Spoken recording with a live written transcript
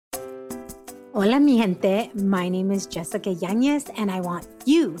Hola, mi gente. My name is Jessica Yanez, and I want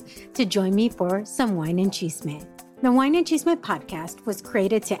you to join me for some Wine and Chisme. The Wine and Chisme podcast was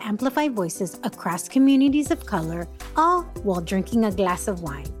created to amplify voices across communities of color, all while drinking a glass of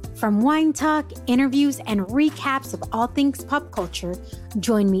wine. From wine talk, interviews, and recaps of all things pop culture,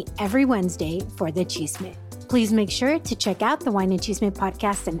 join me every Wednesday for the Chisme. Please make sure to check out the Wine and Chisme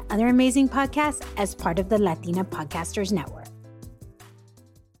podcast and other amazing podcasts as part of the Latina Podcasters Network.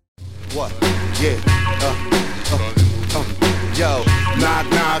 What? Yeah. Yo, knock,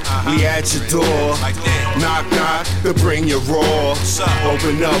 knock, we at your door. Knock, knock, to bring you raw.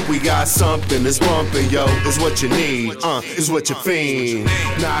 Open up, we got something that's bumping, yo. It's what you need, it's what you fiend.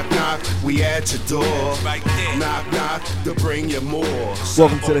 Knock, knock, we at your door. Knock, knock, to bring you more.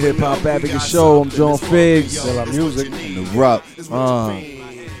 Welcome to the Hip Hop Advocate Show. I'm John Figs. Still our music. And the Ruck.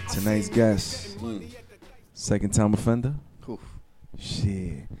 Tonight's guest, second time offender.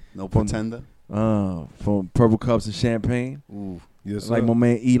 Shit. No pretender. From Purple Cups and Champagne. Ooh, yes, like my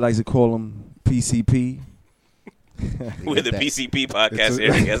man E likes to call him PCP. We're the PCP podcast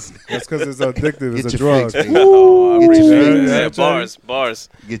here, I guess. That's because it's addictive. It's a your drug. fix, Oh, I appreciate it. that. Yeah, Bars.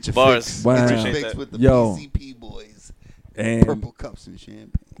 Get your Bars. fix. Wow. Get your Appreciate fix that. with the Yo. PCP boys. And Purple Cups and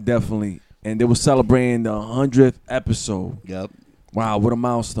Champagne. definitely. And they were celebrating the 100th episode. Yep. Wow, what a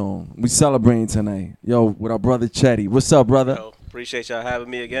milestone. We celebrating tonight. Yo, with our brother Cheddie. What's up, brother? Yo, appreciate y'all having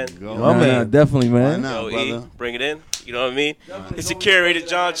me again. Definitely, man. Why not? Yo, E, brother. bring it in. You know what I mean? It's the curator,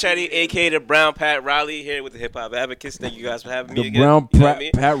 John Cheddie, a.k.a. the Brown Pat Riley, here with the Hip Hop Advocates. Thank you guys for having me The again. Brown You know what I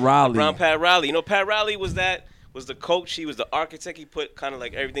mean? Pat Riley. Brown Pat Riley. You know, Pat Riley was the coach. He was the architect. He put kind of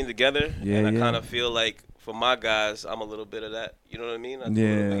like everything together. Yeah, and I yeah. kind of feel like for my guys, I'm a little bit of that. You know what I mean?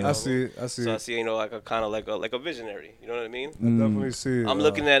 Yeah. I see. So I see, you know, like a kind of like a visionary. You know what I mean? I definitely see. I'm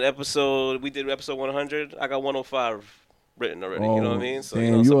looking at episode. We did episode 100. I got 105 written already. You know what I mean? So damn,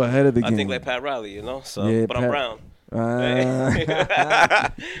 you know, you so ahead of the I game. think like Pat Riley. You know. So, Yeah, but Pat- I'm brown. Uh, Thank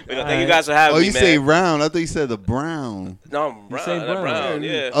you guys for having me, you man. say round. I thought you said the brown. No, I'm brown. say brown. Brown.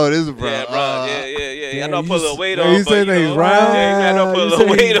 Yeah. Oh, it is a brown. Yeah, brown. Yeah. I Damn, know I you put a little weight yeah, on. you but, saying you that know, he's round? Yeah, I know I put a You little saying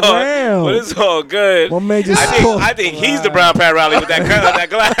weight he's on. brown. But it's all good. my man just I think he's the brown Pat Riley with that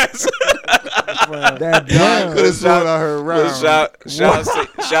glass. that brown. Could have sworn I heard round.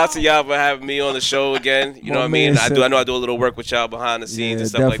 Shout to y'all for having me on the show again. You know what I mean? man I know I do a little work with y'all behind the scenes Yeah, and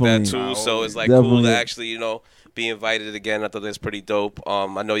stuff like that definitely. too. So it's like cool Definitely. to actually, you know, be invited again. I thought that's pretty dope.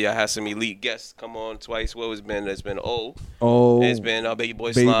 I know y'all had some elite guests come on twice. What has been? It's been it's been Baby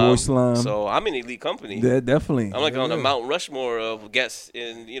Boy Slime. So I'm in elite company. Yeah, definitely. I'm like on the Mount Rushmore of guests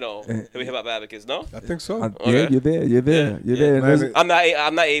in, you know, Hip Hop Advocates. No, I think so. Yeah, you're there. You're there. You're there. Man, I'm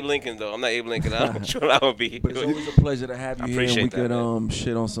not Abe Lincoln though. I'm not Abe Lincoln. I don't know sure I would be. But it's always a pleasure to have you I here. And appreciate we that, could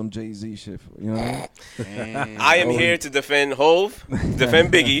shit on some Jay-Z shit. You know what I mean? I am here to defend Hove,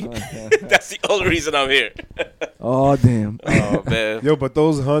 defend Biggie. That's the only reason I'm here. Oh damn. Oh man. Yo, but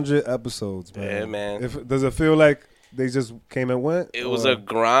those 100 episodes, man. Yeah, man. Does it feel like they just came and went? It was or a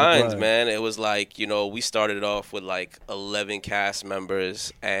grind, a grind? man. It was like, you know, we started off with like 11 cast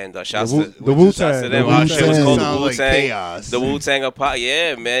members, and shouts The to Wu-Tang. shouts to them. The Our shit was Wu-Tang. called the Sound like Wu-Tang. chaos. The Wu-Tang apart.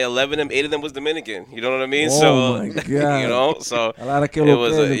 Yeah, man. 11 of them, 8 of them was Dominican. You know what I mean? Oh so, my God. you know, so A lot of it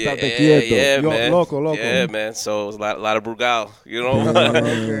was yeah, Yo, man. loco. Yeah, man. So it was a lot of Brugal, you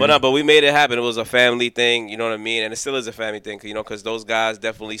know. But we made it happen. It was a family thing, you know what I mean? And it still is a family thing, you know, because those guys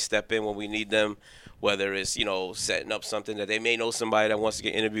definitely step in when we need them, whether it's, you know, setting up something that they may know somebody that wants to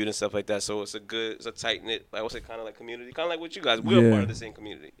get interviewed and stuff like that. So it's a tight-knit, I would say kind of like community, kind of like with you guys. We're a part of the same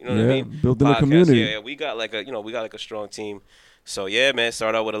community, you know what I mean? Building a Podcast, community. Yeah, we got like a strong team. So yeah, man,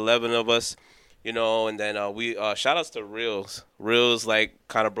 start out with 11 of us. You know, and then we shout outs to Reels. Reels like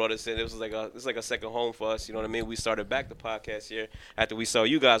kind of brought us in. It was like a second home for us. You know what I mean? We started back the podcast here after we saw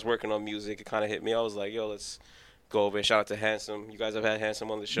you guys working on music. It kind of hit me. I was like, yo, let's go over and shout out to Handsome. You guys have had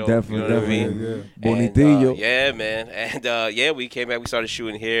Handsome on the show. Definitely, you know what I mean? Yeah. And, Bonitillo. yeah, man. And we came back. We started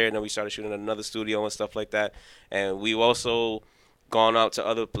shooting here, and then we started shooting in another studio and stuff like that. And we also gone out to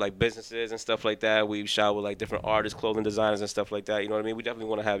other like businesses and stuff like that. We shot with like different artists, clothing designers and stuff like that. You know what I mean? We definitely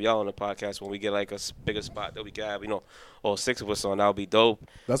want to have y'all on the podcast when we get like a bigger spot that we can have, you know, all 6 of us on. That would be dope.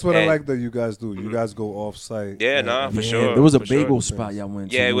 That's what I like that you guys do. You guys go off site. Yeah, for sure. There was a for sure. bagel spot y'all went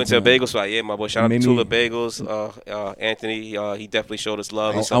to. Yeah, we went to a bagel spot. Yeah, my boy. Shout out to Made Tula me- Bagels. Anthony, he definitely showed us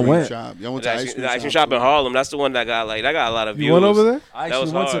love. and I stuff. went. Shop. Y'all went The to ice cream shop in Harlem. That's the one that got a lot of views. You went over there? I That was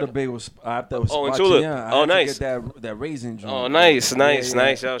actually went to hard. the bagel spot. Oh, in Tula. I Oh, had to nice. get that raisin joint. Oh, nice.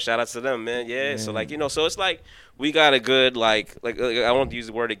 Yeah. Yo, shout out to them, man. Yeah. So like, you know, so it's like we got a good like I don't want to use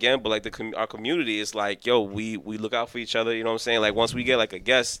the word again, but like our community is like, yo, we look out for each other. You know what I'm saying? Like once we get like a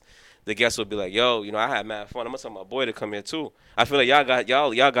guest the guests would be like, yo, I had mad fun. I'm gonna tell my boy to come here too. I feel like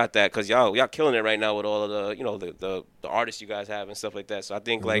y'all got that because y'all killing it right now with all of the the artists you guys have and stuff like that. So I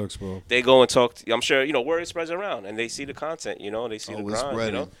think they go and talk. I'm sure word spreads around and they see the content. They see the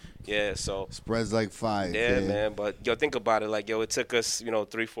grind. Yeah, so spreads like fire. Yeah, man. But think about it. Like, it took us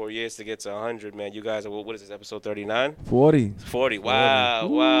 3-4 years to get to 100, man. You guys are, what is this, episode 39? 40. 40.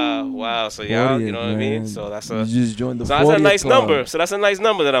 Wow. So y'all, you know what I mean? So that's you just joined the 40th that's a nice club. number. So that's a nice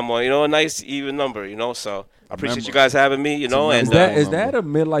number that I'm on. A nice even number. So I appreciate you guys having me. And is that a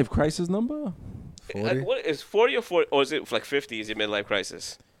midlife crisis number? 40? What is 40 or 40? Or is it like 50? Is your midlife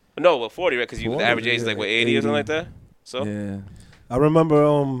crisis? No, well 40, right? Because the average age is like 80 or something like that. So yeah. I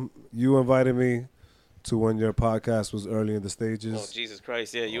remember you invited me to when your podcast was early in the stages. Oh, Jesus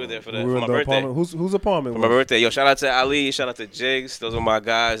Christ. Yeah, you were there for we were my birthday. Apartment. Whose apartment? For my birthday. Yo, shout out to Ali. Shout out to Jigs. Those are my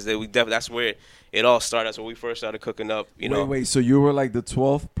guys. That's where it all started. That's where we first started cooking up. Wait. So you were like the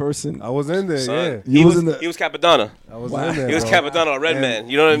 12th person? I was in there, Son. yeah. He was Capadonna. I was in there, He was Capadonna, Red Man.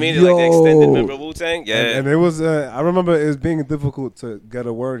 You know what I mean? Yo. Like the extended member of Wu-Tang. Yeah. And it was, I remember it was being difficult to get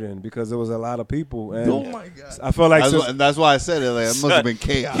a word in because there was a lot of people. And oh, my God. I felt like... That's why I said it. Like, it must have been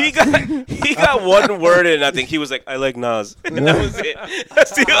chaos. He got one word in. I think he was like, I like Nas. And that was it.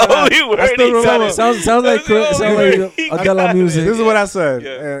 That's the only word he said. Sounds like Adela music. This is what I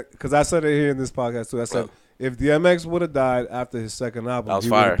said. Because I said it here in this podcast, too. I said... If DMX would have died after his second album, he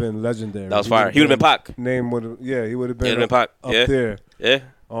would have been legendary. That was fire. He would have been Pac. He would have been Pac. up there. Yeah.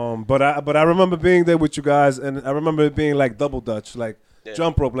 But I remember being there with you guys, and I remember it being like double dutch, like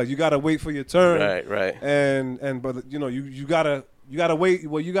jump rope, like you gotta wait for your turn. Right. But you gotta wait.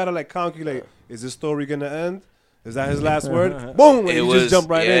 Well, you gotta like calculate. Is this story gonna end? Is that his last word? Boom! And you just jump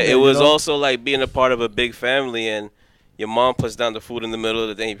right in. There, it was also like being a part of a big family, and your mom puts down the food in the middle of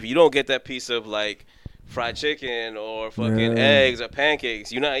the day. If you don't get that piece of like fried chicken or fucking eggs or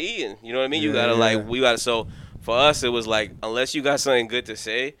pancakes, you're not eating. You know what I mean? You gotta so for us it was like, unless you got something good to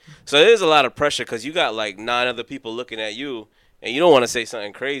say. So there's a lot of pressure because you got like 9 other people looking at you and you don't want to say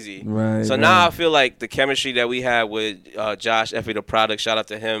something crazy. Right. So now I feel like the chemistry that we have with Josh Effie, the product, shout out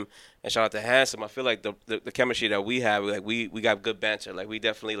to him and shout out to Handsome. I feel like the chemistry that we have, like we got good banter. Like we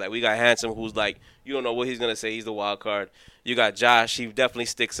definitely we got Handsome, who's like, you don't know what he's gonna say. He's the wild card. You got Josh. He definitely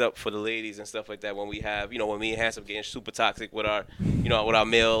sticks up for the ladies and stuff like that. When we have, when me and Handsome getting super toxic with our, with our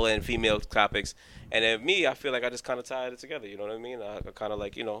male and female topics. And then me, I feel like I just kind of tied it together. You know what I mean? I kind of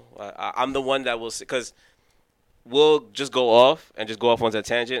like, I'm the one that will, because we'll just go off on that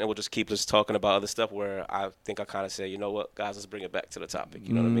tangent, and we'll just keep just talking about other stuff where I think I kind of say, you know what, guys, let's bring it back to the topic.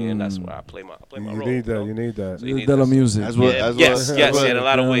 You know what I mean? And that's where I play my role. You need that. So you need that music. Yes, in a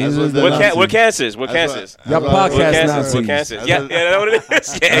lot of ways. We're cancers. Your podcast Nazis. We're cancers. Yeah, that's what it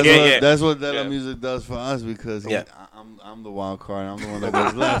is. Yeah. That's what Della Music does for us because I'm the wild card. I'm the one that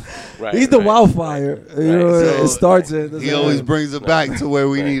goes left. Right, He's the wildfire. So it starts. He always brings it back to where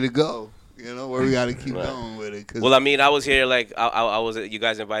we need to go. Where we got to keep going with it. Well, I mean, I was here, like, I was, you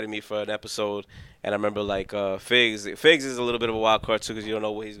guys invited me for an episode, and I remember, like, Figs is a little bit of a wild card, too, because you don't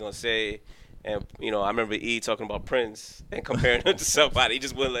know what he's going to say. And, I remember E talking about Prince and comparing him to somebody. He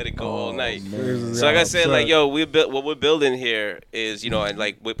just wouldn't let it go all night. Man. So, like I said, like, yo, what we're building here is, and,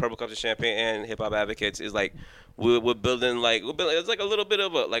 like, with Purple Cups of Champagne and Hip Hop Advocates is, like, we're building it's like a little bit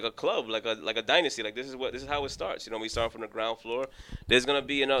of a club, like a dynasty. Like this is how it starts. We start from the ground floor. There's gonna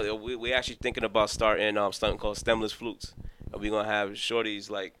be another. We actually thinking about starting something called Stemless Flutes. And we're gonna have shorties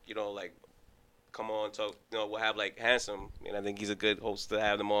like come on talk. We'll have like Handsome, and I think he's a good host to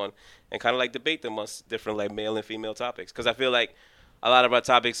have them on and kind of like debate them on different like male and female topics. Because I feel like a lot of our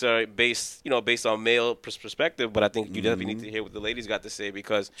topics are based on male perspective, but I think you definitely need to hear what the ladies got to say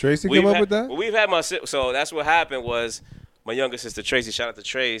because Tracy came up with that. Well, we've had so that's what happened was my younger sister Tracy, shout out to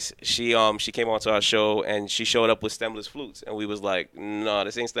Trace. She came onto our show and she showed up with Stemless Flutes, and we was like, no,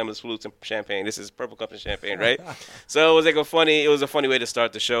 this ain't Stemless Flutes and champagne. This is Purple Cup and Champagne, right? So it was like a funny way to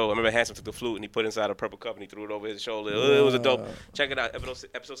start the show. I remember Handsome took the flute and he put it inside a purple cup and he threw it over his shoulder. It was a dope. Check it out,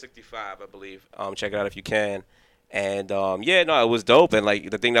 episode 65, I believe. Check it out if you can. And it was dope. And like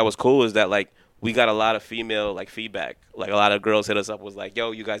the thing that was cool is that like we got a lot of female like feedback. Like a lot of girls hit us up was like,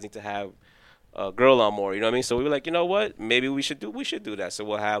 yo, you guys need to have a girl on more. You know what I mean? So we were like, you know what? Maybe we should do that. So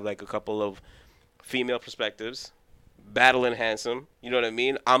we'll have like a couple of female perspectives, battling Handsome. You know what I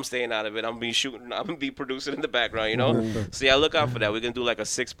mean? I'm staying out of it. I'm gonna be producing in the background. So yeah, look out for that. We're gonna do like a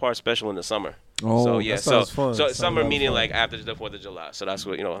 6-part special in the summer. Oh, so yeah, that sounds fun. So summer meaning like after the 4th of July. So that's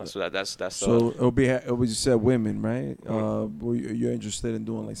what that's. So it'll be. You said women, right? You're interested in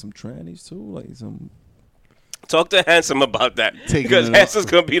doing like some trannies too, like some. Talk to Handsome about that, Taking because it Handsome's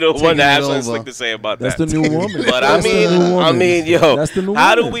gonna be the one that has something over. slick to say about That's that. the new woman. But That's the new woman. I mean, yo, That's the new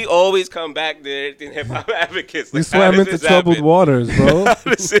how do woman. we always come back to hip hop advocates? You Like, swam how does into this troubled happen? waters, bro. How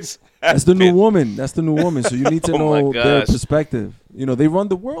does this That's the new happen? woman. That's the new woman. So you need to Oh my know their gosh. perspective. You know, they run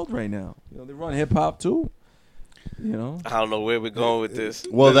the world right now. You know, they run hip hop too. You know, I don't know where we're going with this.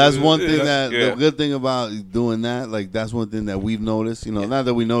 Well, that's one thing that Yeah. the good thing about doing that, like that's one thing that we've noticed. You know, not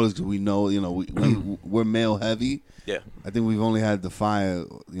that we noticed because we know, you know, we're male heavy. Yeah. I think we've only had the fire,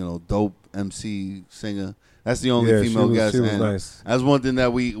 you know, dope MC singer. That's the only Yeah, female guest. she was and nice. that's one thing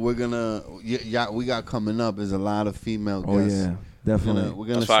that we're gonna we got coming up is a lot of female oh guests. yeah, definitely. We're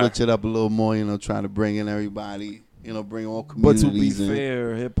gonna That's fire. switch it up a little more. You know, try to bring in everybody. You know, bring all But to be communities in.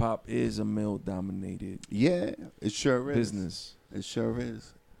 fair, hip hop is a male-dominated Yeah, it sure is. business. It sure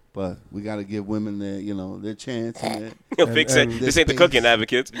is. But we got to give women their chance and their, Yo, Vic said, and this ain't the space. cooking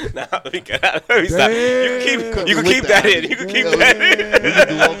advocates. Nah, let me stop. You can keep With that the in. You can keep advocates. that We in. can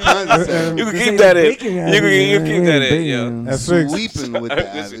do all kinds of stuff. You can This keep ain't that in. baking You can keep that in, yo. advocates. That's fixed. Sweeping with the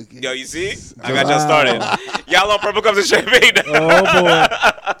advocates. Yo, you see? I got y'all started. Y'all on Purple Cups of Champagne. Oh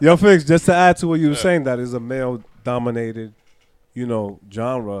boy, yo, Fix. Just to add to what you were saying, that is a male-dominated, you know,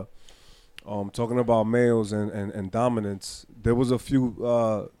 genre. Talking about males and dominance, there was a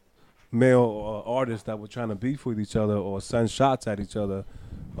few male artists that were trying to beef with each other or send shots at each other.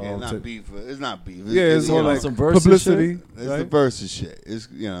 Yeah, not beef. It's not beef. Yeah, it's more you know, like some versus publicity. it's right? the versus shit. It's,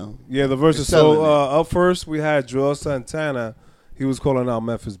 you know. Yeah, the verses. It's selling So it. up first we had Joel Santana. He was calling out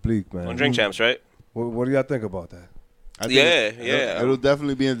Memphis Bleak, man. On Drink Champs, right? What do y'all think about that? I think Yeah. It'll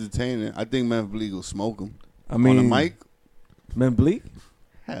definitely be entertaining. I think Memphis Bleak will smoke him. I mean, on the mic. Men Bleak.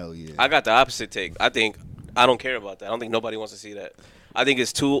 Hell yeah. I got the opposite take. I don't care about that. I don't think nobody wants to see that. I think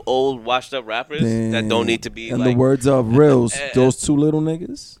it's two old, washed-up rappers that don't need to be In like. the words of Reels, those two little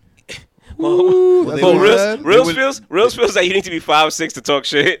niggas. Well, they were Reels feels like you need to be 5'6" to talk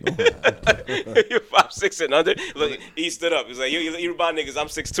shit. You're 5'6" and under. Look, he stood up. He's like, you about niggas. I'm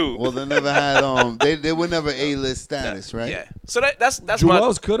 6'2". Well, they never had they were never A-list status, right? Yeah. So that's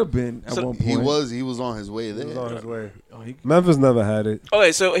Joel's could have been at one point. He was on his way there. He was on his way. Oh, he- Memphis never had it.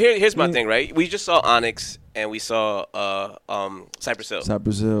 Okay, so here's my thing, right? We just saw Onyx and we saw Cypress Hill.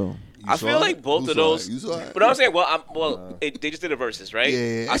 Cypress Hill. I feel like both of those. You saw it? But I'm saying, they just did the verses, right?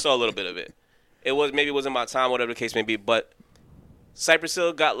 Yeah. I saw a little bit of it. It wasn't my time, whatever the case may be. But Cypress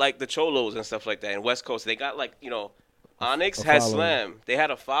Hill got like the Cholos and stuff like that. And West Coast, they got like, you know, Onyx had following. Slam. They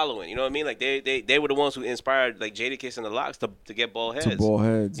had a following. You know what I mean? Like they were the ones who inspired like Jadakiss and the Locks to get bald heads. To bald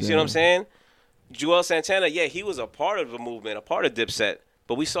heads. You see what I'm saying? Joel Santana, yeah, he was a part of the movement, a part of Dipset.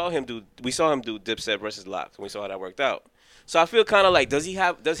 But we saw him do Dipset versus Locks, and we saw how that worked out. So I feel kind of like, does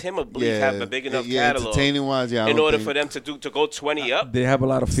him or Bleak have a big enough catalog entertaining wise, I in don't order think- for them to go 20 up? They have a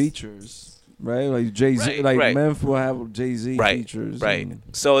lot of features, right? Like Jay-Z, Right. Memphis will have Jay-Z features. Right. and-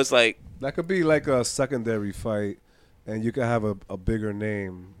 So it's like, That could be like a secondary fight, and you could have a bigger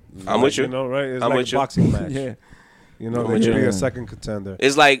name. I'm with you. You know, right? It's I'm like with a you. boxing match. Yeah. You know, I'm they with could you. be a second contender.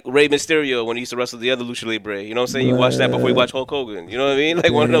 it's like Rey Mysterio when he used to wrestle the other Lucha Libre. You know what I'm saying? You watch that before you watch Hulk Hogan. You know what I mean?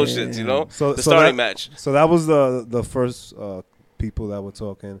 Like one of those shits, you know? So The starting that- match. So that was the first people that were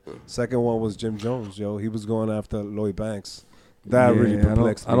talking. Second one was Jim Jones, yo. He was going after Lloyd Banks. That really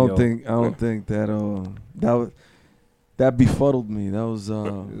perplexed me. I don't think that befuddled me. That was it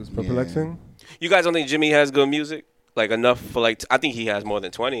was perplexing. You guys don't think Jimmy has good music? Like enough for like, I think he has more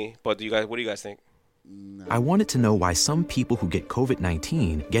than 20. But what do you guys think? I wanted to know why some people who get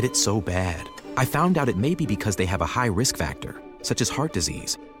COVID-19 get it so bad. I found out it may be because they have a high risk factor, such as heart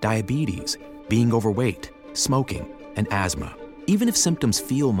disease, diabetes, being overweight, smoking, and asthma. Even if symptoms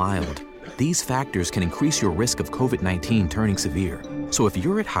feel mild, these factors can increase your risk of COVID-19 turning severe. So if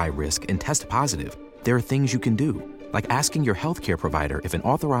you're at high risk and test positive, there are things you can do, like asking your healthcare provider if an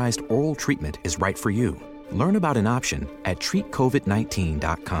authorized oral treatment is right for you. Learn about an option at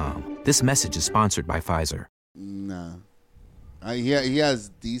treatcovid19.com. This message is sponsored by Pfizer. Nah. He has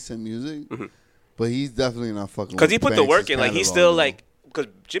decent music, but he's definitely not fucking. Because he with put the Banks' work in. Like he's catalog, still though. like, because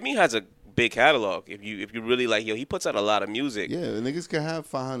Jimmy has a big catalog. If you really like, he puts out a lot of music. Yeah, niggas can have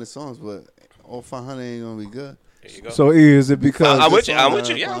 500 songs, but all 500 ain't gonna be good. There you go. So is it because I'm with you. song I'm with has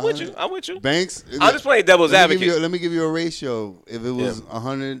you. Yeah, I'm 500. with you. I'm with you. Banks. I'm just playing devil's advocate. Let me give you a ratio. If it was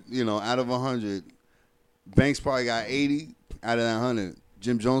 100, out of 100, Banks probably got 80 out of that 100.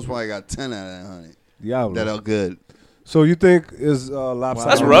 Jim Jones probably got 10 out of that 100 Diablo. that are good. So you think is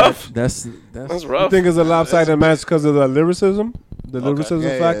lopsided? That's rough. That's That's You rough. think it's a lopsided match because of the lyricism, lyricism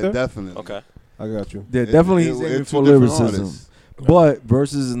Yeah, factor? yeah, definitely. Okay. I got you. yeah, definitely he's It- aiming it's for two different lyricism. artists. But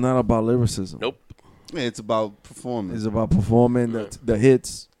versus is not about lyricism. Nope. Yeah, it's about performance. It's about performing the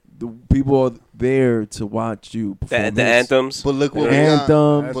hits, the people are there to watch you perform The anthems. But look what we Anthems.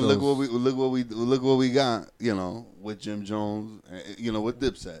 got. But look what we got. You know, with Jim Jones. You know, with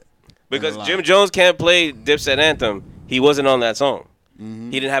Dipset. Because Jim Jones can't play Dipset anthem. He wasn't on that song.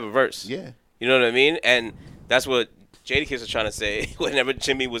 Mm-hmm. He didn't have a verse. Yeah. You know what I mean? And that's what Cheddie was trying to say. Whenever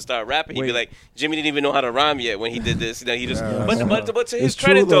Jimmy would start rapping, he'd be like, Jimmy didn't even know how to rhyme yet when he did this. You know, he just. But to his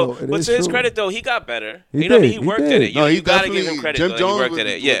credit though, he got better. He you know what I mean? did. He worked at it. No, you gotta give him credit. Jim though. Jones He worked at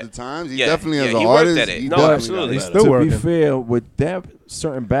it. Yeah. With the times, he Yeah. definitely as Yeah, an he worked artist. at it. he No, definitely absolutely. got He's better. still To working. be fair, with that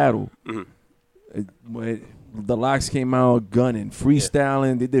certain battle, Mm-hmm. when the Locks came out gunning,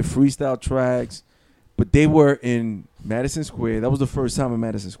 freestyling, they did freestyle tracks, but they were in Madison Square. That was the first time in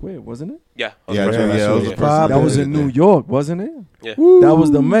Madison Square, wasn't it? Yeah. Yeah, Yeah, that was the yeah. first time That was they in did New that. York, wasn't it? Yeah. That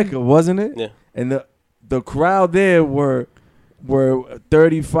was the Mecca, wasn't it? Yeah. And the crowd there were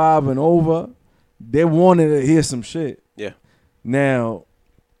 35 and over. They wanted to hear some shit. Yeah. Now,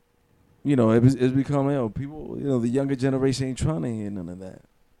 you know, it's becoming people. You know, the younger generation ain't trying to hear none of that.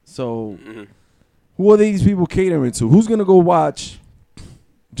 So, who are these people catering to? Who's gonna go watch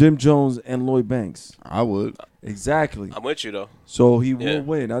Jim Jones and Lloyd Banks? I would. Exactly. I'm with you though. So he Yeah. will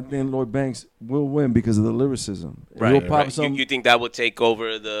win. I think Lloyd Banks will win because of the lyricism. Right. He'll pop Right. some You think that would take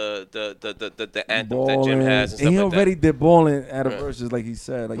over the anthem that Jim balling. has and stuff And he like already that? did balling at a Right. verses, like he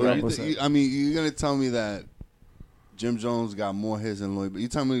said. Like But y'all said. I mean, you're gonna tell me that Jim Jones got more hits than Lloyd. You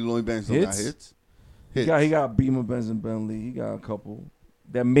tell me Lloyd Banks don't got hits? He got Beamer, Benz, and Bentley. He got a couple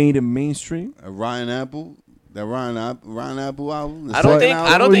that made him mainstream. Ryan Apple, that Ryan Apple album. I don't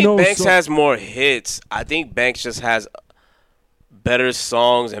think know Banks so- has more hits. I think Banks just has better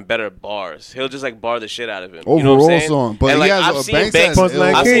songs and better bars. He'll just like bar the shit out of him. You know what Overall I'm saying? song, but and, he like, has I've seen Banks Banks. has ill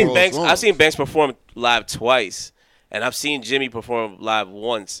I've seen overall Banks. songs. I've seen Banks perform live twice, and I've seen Jimmy perform live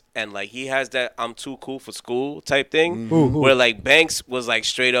once. And like he has that "I'm too cool for school" type thing, where like Banks was like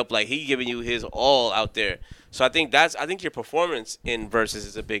straight up like he giving you his all out there. So I think your performance in verses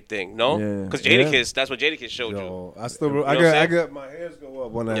is a big thing. No, Yeah. because Jadakiss, that's what Jadakiss showed you. Yo, I know I what I'm get my hairs go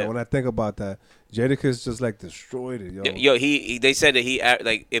up when Yeah. I think about that. Jadakiss just like destroyed it, yo. Yo, they said that he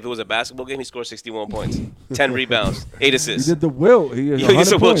like if it was a basketball game, he scored 61 points, 10 rebounds, 8 He assists. did the will. He had He's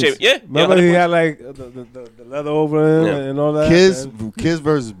 100 a will points. champion. Yeah, Remember 100 he points. had like the leather over him Yeah. and all that. Kiss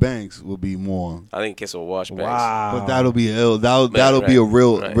versus Banks will be more. I think Kiss will wash Banks. Wow. But that'll be ill. That'll Right, be a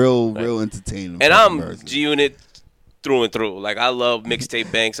real right, real entertainment. And fucking I'm versus. G-Unit through and through. Like I love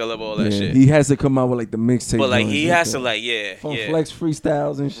mixtape Banks. I love all that Yeah, shit. he has to come out with like the mixtape. But like joints he like has that. to like yeah. Flex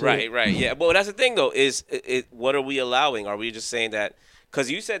freestyles and shit. Right, yeah. But that's the thing though is what are we allowing? Are we just saying that? Because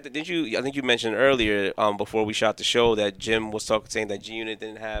you said that, didn't you? I think you mentioned earlier before we shot the show that Jim was saying that G-Unit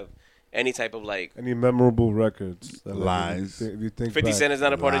didn't have any type of like. Any memorable records? That, like, Lies. If you think 50 back, Cent is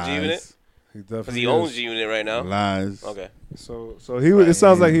not a part of Lies. G-Unit he because definitely he is. owns G-Unit right now. Lies. Okay. So it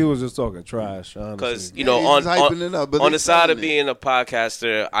sounds like he was just talking trash. Because Honestly, you know, Yeah, he's just hyping it up, but on they the side of selling it. being a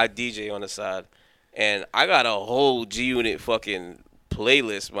podcaster, I DJ on the side, and I got a whole G Unit fucking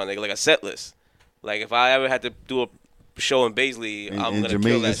playlist, my nigga, like a set list. Like if I ever had to do a show in Baisley, In- I'm in gonna kill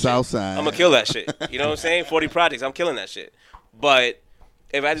Jamaica, that South shit. Side. I'm gonna kill that shit. You know what I'm saying? 40 projects, I'm killing that shit. But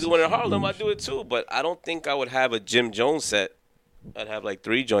if I had to do one in Harlem, I'd do it too. But I don't think I would have a Jim Jones set. I'd have like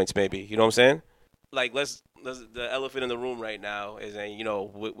 3 joints maybe. You know what I'm saying? Like let's the elephant in the room right now is that, you know,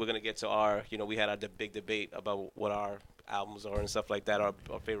 we're gonna get to our, you know, we had our big debate about what our albums are and stuff like that, our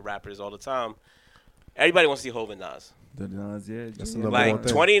favorite rappers all the time. Everybody wants to see Hov and Nas. The Nas, yeah. That's yeah. the number one Like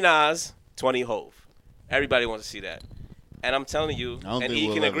thing. 20 Nas, 20 Hov. Everybody wants to see that. And I'm telling you, I don't and think he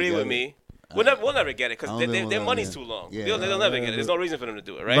we'll can ever agree get with it. me. We'll never get it I because don't think we'll their ever money's get too it. long. Yeah. They'll never get it. There's no reason for them to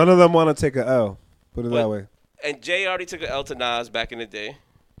do it, right? none of them want to take an L. Put it But- that way. And Jay already took an L to Nas back in the day,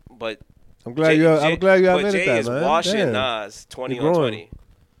 but I'm glad Jay, you admitted but Jay that, is man. washing Damn. Nas 20 You're on growing. 20.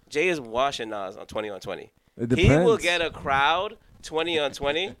 Jay is washing Nas on 20 on 20. It He will depends. get a crowd 20 on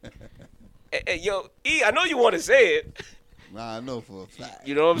 20. Yo, E, I know you want to say it. Nah, I know for a fact.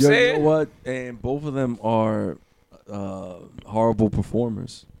 You know what I'm Yo, saying? you know what? And both of them are horrible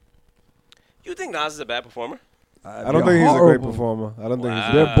performers. You think Nas is a bad performer? I don't think he's a great performer. I don't think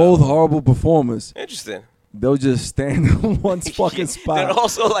he's. They're both horrible performers. Interesting. They'll just stand in one fucking They're spot.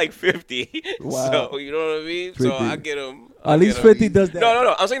 also like 50. Wow. So, you know what I mean? 50. So I get them. At least 50 does that.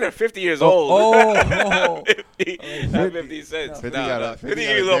 No. I'm saying they're 50 years Oh, old. oh. 50. Not 50 cents. 50 No, got no. a- 50 50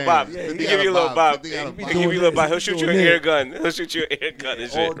 give you a got a little bop. dance. He 50 give got you a a little bop. bop. 50 got a He bop. give you a little bop. He'll He shoot you doing an this. air gun. He'll shoot you an air gun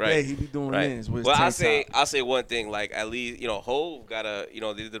and All shit, day right? he be doing Right. this with his Well, tank top. I'll say one thing. Like at least, you know, Hov got a, you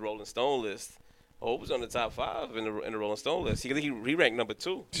know, they did the Rolling Stone list. Hov was on the top 5 in the Rolling Stone list. He ranked number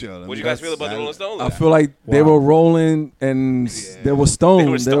 2. Sure, What do you guys feel about the Rolling Stone I list? feel like they Wow. were rolling and they were stoned.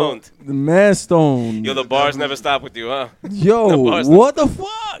 They were stoned. The man stoned. Yo, the bars never stop with you, huh? Yo, the bars- what the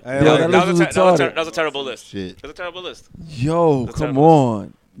fuck? that was a terrible list. Shit. It was a terrible list. Yo, That's come terrible.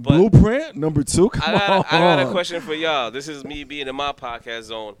 on. But Blueprint number 2. Come on. I got a question for y'all. This is me being in my podcast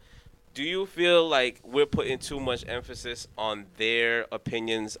zone. Do you feel like we're putting too much emphasis on their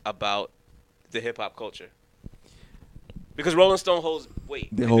opinions about the hip hop culture? Because Rolling Stone holds weight.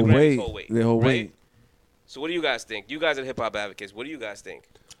 They Like, hold the Grammys weight. hold weight. They hold right? weight. So what do you guys think? You guys are hip hop advocates. What do you guys think?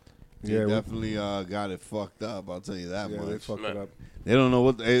 They Yeah, definitely got it fucked up. I'll tell you that Yeah, much. they fucked it up. They don't know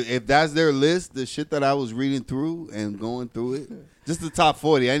what if that's their list. The shit that I was reading through and going through it, just the top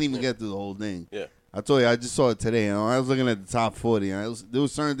 40. I didn't even get through the whole thing. Yeah. I told you, I just saw it today. And I was looking at the top 40. And there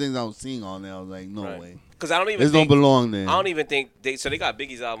was certain things I was seeing on there. I was like, no way. Because I don't even This don't belong there. I don't even think they. So they got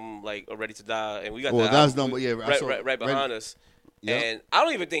Biggie's album like Ready to Die, and we got Well, the that's album number- yeah, I saw- right behind us. Yep. And I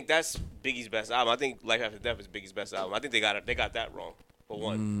don't even think that's Biggie's best album. I think Life After Death is Biggie's best album. I think they got that wrong for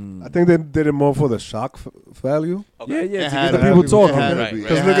one. I think they did it more for the shock value. Okay. Yeah, It to had get the to people be. talking. It had to Right, be. right.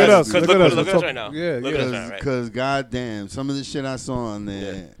 Because It look had at to us. be. Because Look at us. look at us right now. Yeah, Look yeah. at us right now, right? Because goddamn, some of the shit I saw on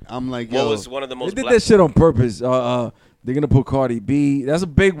there, I'm like, yo, What was one of the They most did black? that shit on purpose. They're gonna put Cardi B. That's a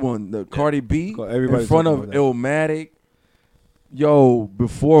big one. The Cardi B Everybody's in front talking of about that. Illmatic. Yo,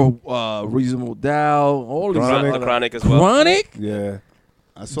 before Reasonable Doubt, all these Chronic. The Chronic as well. Chronic. Yeah.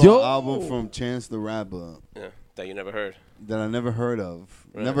 I saw Yo. an album from Chance the Rapper Yeah, that you never heard. that I never heard of.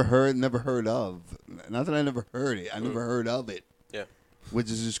 Right. Never heard of. Not that I never heard it. I never heard of it. Yeah. Which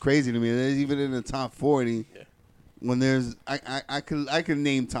is just crazy to me. There's even in the top 40. Yeah. When there's I could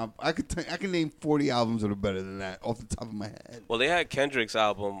name 40 albums that are better than that off the top of my head. Well, they had Kendrick's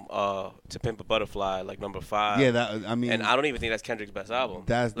album, To Pimp a Butterfly, like number 5. Yeah, that I mean, And I don't even think that's Kendrick's best album.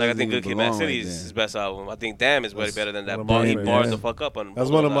 That's- like I doesn't think Good even Kid, Mad belong City right is there. his best album. I think Damn is way That's better than that. one of my He favorites. bars Yeah. the fuck up on. That's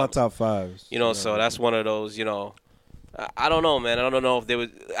both one those of my albums. top 5s. You know, so that's one of those. You know, I don't know, man. I don't know if they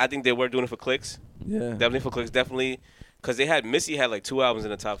would. I think they were doing it for clicks. Yeah. Definitely for clicks. Definitely. Because Missy had like 2 albums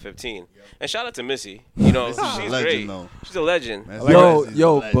in the top 15. And shout out to Missy. You know, Missy's a she's legend, great. though. She's a legend. That's Yo, Missy's a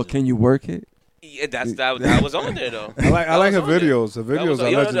yo, legend. but can you work it? Yeah, that was on there though. I like her That was on there. videos. The That videos was- are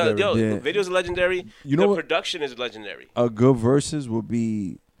yo, legendary. Yo, Yeah. the videos are legendary. You know the what? production is legendary. A good verses would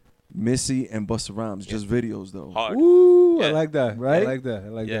be Missy and Busta Rhymes, just videos though. Hard. Ooh, Yeah. I like that. Right? I like that. I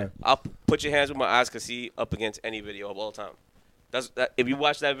like Yeah, that. I'll put your hands with my eyes can see up against any video of all time. If you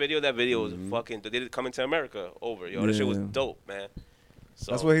watch that video was fucking. They did Coming to America over, yo. That shit was Yeah. dope, man.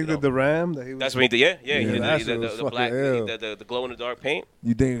 So, That's what he you know, did. The Ram. That he was That's what he did. Yeah, he did that the, shit the, was the black, fucking ill. the glow in the dark paint.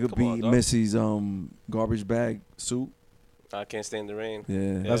 You think it could Come on, be dog. Missy's garbage bag suit? I can't stand the rain.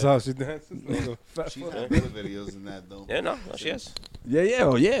 Yeah. That's how she dances. She's had better videos than that though. Yeah, no, she has.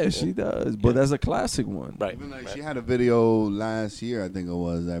 Yeah, she does. But that's a classic one. Right. Even like she had a video last year, I think it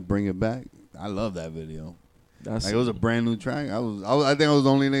was, that Bring It Back. I love that video. That's Like it was a brand new track. I think I was the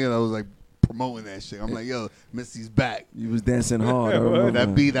only nigga that was like promoting that shit. I'm like, yo, Missy's back. you was dancing hard. I Yeah, remember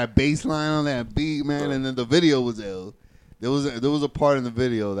That beat, that bass line on that beat, man, and then the video was ill. There was a part in the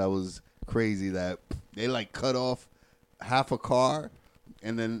video that was crazy that they like cut off half a car,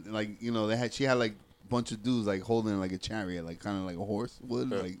 and then like she had like a bunch of dudes like holding like a chariot, like kind of like a horse would,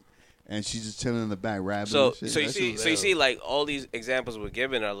 like, and she's just chilling in the back rapping. So and shit. so you That see shit was so you ill. see like all these examples we're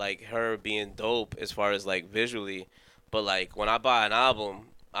given are like her being dope as far as like visually, but like when I buy an album,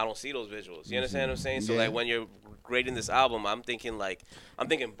 I don't see those visuals. You understand what I'm saying? So Yeah. like when you're grading this album, I'm thinking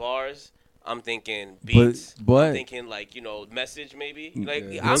bars. I'm thinking beats. but- I'm thinking like message maybe. Like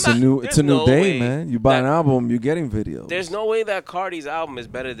It's a new day, man. You buy an album, you're getting videos. There's no way that Cardi's album is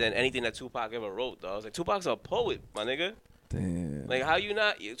better than anything that Tupac ever wrote, though. I was like, Tupac's a poet, my nigga. Damn. Like, how you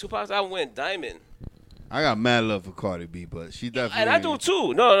not? Tupac's album went diamond. I got mad love for Cardi B, but she definitely And I do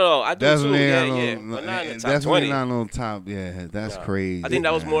too. No, I do too. definitely Yeah, not yeah. on, But not in the top definitely 20. not on top. Yeah, that's Nah. crazy. I think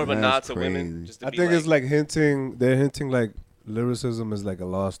that was more of a man. nod That's to crazy. women. Just to I be think it's like hinting. They're hinting like lyricism is like a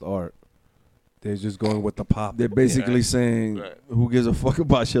lost art. They're just going with the pop. They're basically Right. saying, Right. who gives a fuck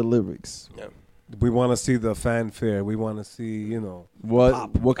about your lyrics? Yeah. We want to see the fanfare. We want to see, What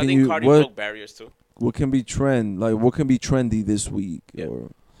Pop. what I can think you Cardi what broke barriers too. what can be trend? Like what can be trendy this week? Yeah. Or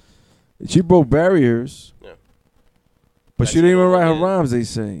she broke barriers. Yeah. But That's she didn't even write her yeah. rhymes, they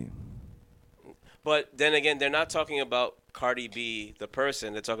saying. But then again, they're not talking about Cardi B, the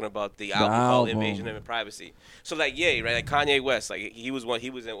person. They're talking about the album called album. Invasion of Privacy. So like, yeah, right, like Kanye West, like he was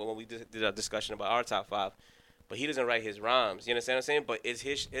in when we did a discussion about our top 5. But he doesn't write his rhymes. You understand what I'm saying? But it's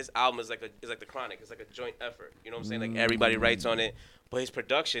his album is like the Chronic. It's like a joint effort. You know what I'm saying? Like everybody writes on it, but his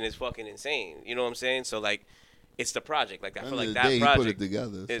production is fucking insane. You know what I'm saying? So like, it's the project. Like I feel like End of that the day, he project put it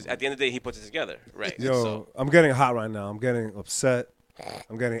together. is at the end of the day he puts it together. Right. Yo, So, I'm getting hot right now. I'm getting upset.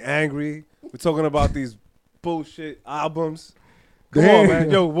 I'm getting angry. We're talking about these bullshit albums. Come on, man.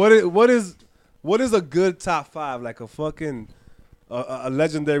 Yo, what is a good top 5? Like a fucking a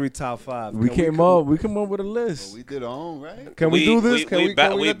legendary top 5. We came up with a list. We did our own, right? Can we do this? We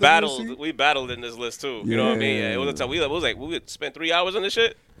battled in this list too. You know what I mean? Yeah, it was a time. We would spend 3 hours on this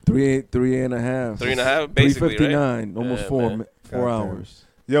shit. 3.5. 3.5, basically, 3:59, right? almost Yeah, 4 hours.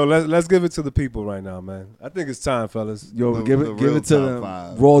 Yo, let's give it to the people right now, man. I think it's time, fellas. Yo, give it to them.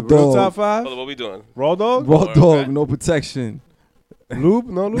 Five. Raw Real dog. top 5? What we doing? Raw dog? Raw Or dog. back. No protection. Lube?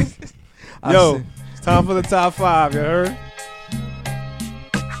 No lube? I Yo, see. it's time for the top 5. You heard?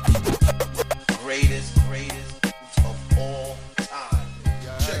 Greatest of all time.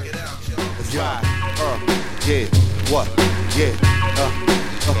 Check it out, y'all. That's right. Yeah. What? Yeah.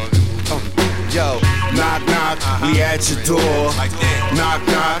 Yo, knock, knock, we at your door. Knock,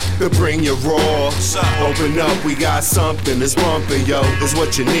 knock, to bring your raw. Open up, we got something that's bumping, yo. It's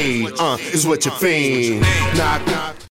what you need, it's what you fiend. Knock, knock.